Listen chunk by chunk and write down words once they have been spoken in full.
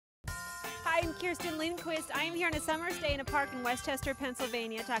I'm Kerstin Lindquist. I am here on a summer's day in a park in Westchester,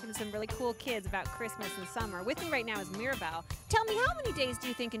 Pennsylvania, talking to some really cool kids about Christmas and summer. With me right now is Mirabelle. Tell me, how many days do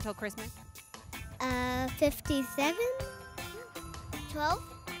you think until Christmas? 57? 12?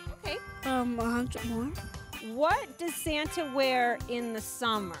 Okay. 100 more. What does Santa wear in the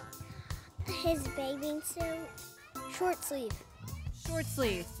summer? His bathing suit. Short sleeve. Short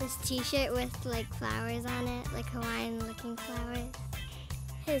sleeve. This t-shirt with like flowers on it, like Hawaiian-looking flowers.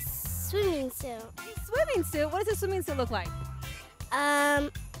 His swimming suit. His swimming suit? What does a swimming suit look like?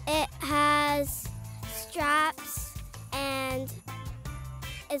 It has straps and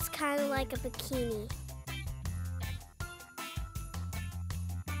it's kind of like a bikini.